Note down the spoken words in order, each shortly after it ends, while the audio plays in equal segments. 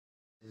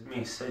It's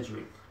me,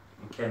 Cedric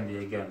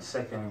Mukendi again,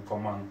 second in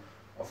command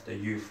of the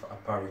youth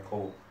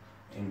Aapareco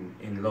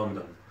in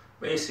London.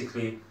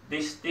 Basically,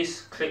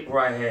 this clip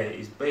right here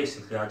is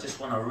basically, I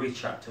just want to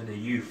reach out to the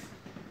youth.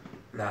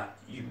 Like,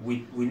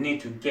 we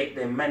need to get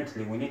them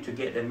mentally,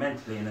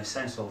 in a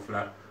sense of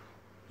like,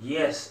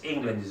 yes,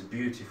 England is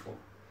beautiful,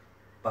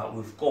 but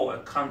we've got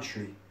a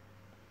country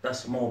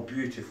that's more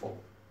beautiful,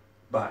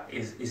 but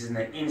is in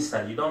the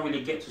inside. You don't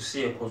really get to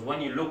see it, because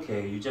when you look here,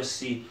 you just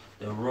see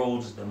the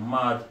roads, the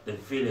mud, the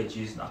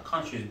villages. Our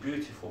country is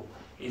beautiful.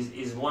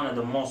 Is one of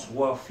the most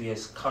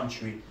wealthiest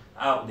country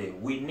out there.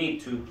 We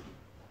need to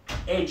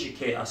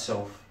educate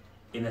ourselves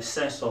in a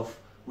sense of,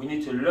 we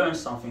need to learn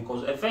something,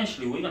 because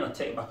eventually we're going to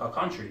take back our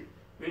country.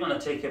 We're going to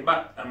take it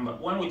back, and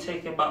when we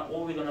take it back,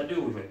 what are we going to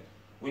do with it?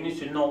 We need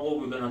to know what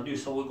we're going to do.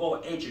 So we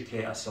got to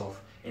educate ourselves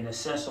in the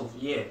sense of,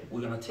 yeah, we're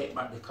going to take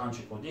back the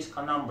country, because this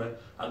Canambra,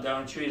 I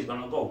guarantee you, is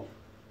going to go.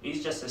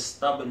 He's just a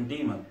stubborn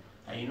demon.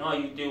 And you know how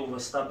you deal with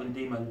a stubborn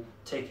demon?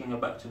 Taking it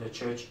back to the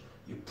church,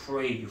 you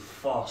pray, you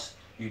fast,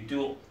 you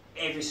do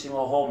every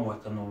single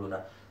homework and all of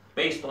that.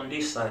 Based on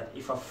this side,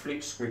 if I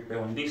flip script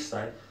on this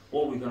side,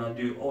 what we're going to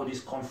do, all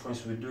this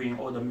conference we're doing,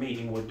 all the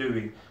meeting we're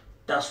doing,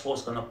 that's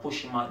what's going to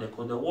push him out there,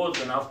 because the world's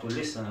going to have to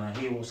listen and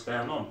hear what's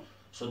going on.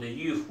 So the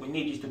youth, we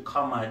need you to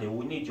come out there.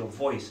 We need your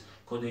voice,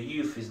 because the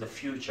youth is the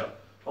future.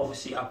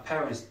 Obviously, our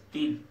parents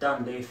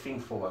done their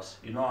thing for us,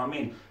 you know what I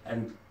mean?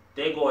 And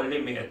they got a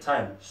limited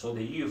time. So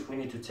the youth, we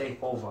need to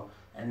take over,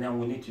 and then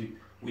we need to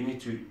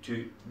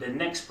the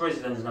next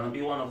president is going to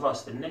be one of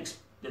us. The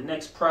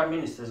next prime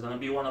minister is going to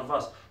be one of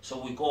us.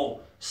 So we got to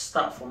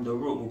start from the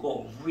root. We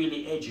got to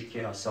really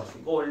educate ourselves.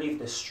 We got to leave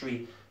the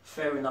street.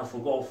 Fair enough.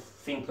 We got to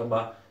think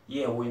about,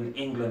 yeah, we're in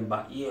England,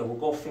 but yeah, we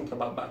got to think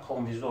about back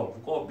home as well.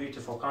 We've got a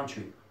beautiful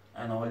country,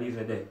 and I'll leave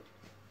it there.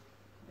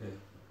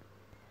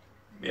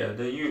 Yeah,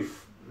 the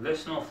youth.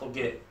 Let's not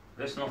forget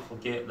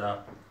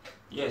that,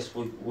 yes,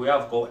 we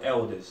have got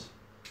elders,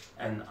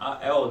 and our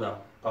elder,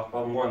 Papa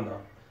Mwanda,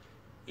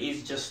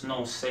 is just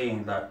not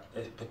saying that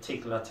a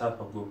particular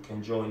type of group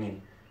can join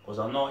in. Because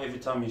I know every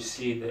time you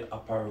see the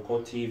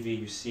Aapareco TV,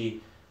 you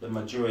see the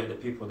majority of the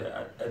people that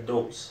are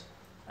adults.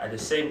 At the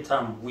same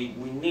time, we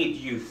need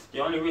youth.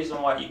 The only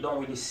reason why you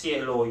don't really see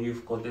a lot of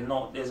youth, because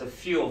there's a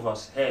few of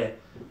us here.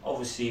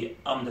 Obviously,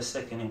 I'm the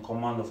second in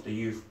command of the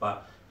youth,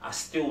 but I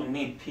still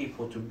need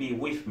people to be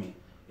with me.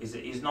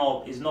 It's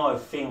not a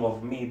thing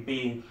of me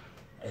being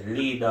a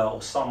leader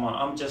or someone.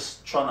 I'm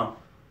just trying to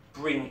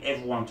bring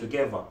everyone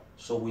together.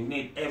 So we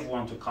need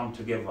everyone to come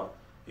together.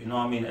 You know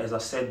what I mean? As I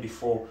said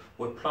before,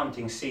 we're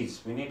planting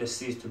seeds. We need the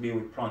seeds to be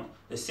replanted.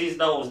 The seeds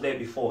that was there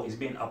before is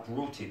being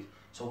uprooted.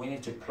 So we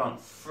need to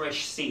plant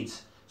fresh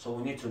seeds. So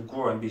we need to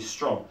grow and be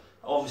strong.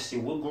 Obviously,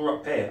 we grew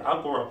up here.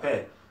 I grew up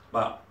here.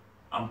 But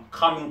I'm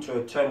coming to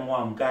a term where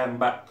I'm going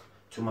back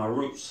to my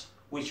roots,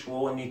 which we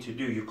all need to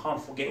do. You can't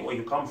forget where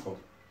you come from.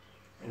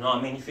 You know what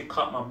I mean? If you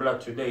cut my blood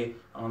today,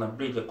 I'm going to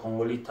bleed the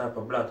Congolese type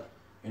of blood.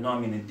 You know what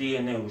I mean? The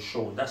DNA will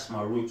show. That's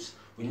my roots.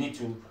 We need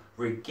to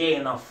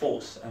regain our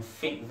force and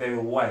think very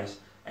wise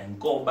and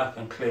go back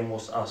and claim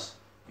what's us.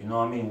 You know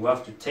what I mean? We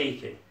have to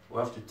take it. We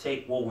have to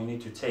take what we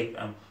need to take.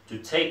 And to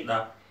take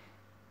that,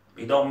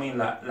 it don't mean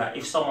like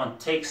if someone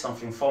takes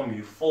something from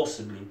you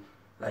forcibly,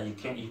 like you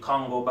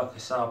can't go back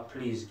and say, oh,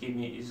 please give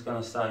me. It's going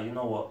to say, you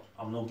know what?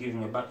 I'm not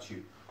giving it back to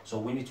you. So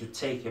we need to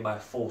take it by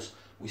force.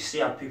 We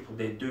see our people,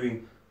 they're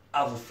doing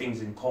other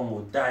things in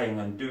Congo, dying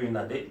and doing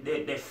that.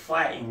 They're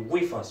fighting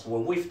with us. We're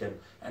with them.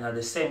 And at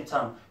the same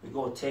time, we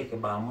got to take it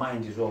by our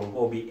mind as well. We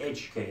got to be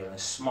educated and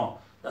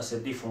smart. That's a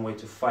different way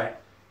to fight.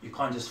 You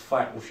can't just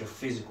fight with your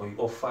physical. You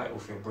got to fight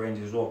with your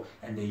brain as well.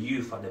 And the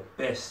youth are the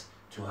best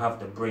to have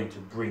the brain to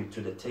bring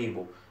to the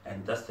table.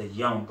 And that's the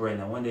young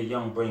brain. And when the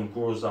young brain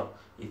grows up,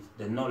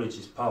 the knowledge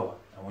is power.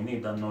 And we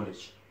need that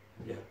knowledge.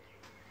 Yeah.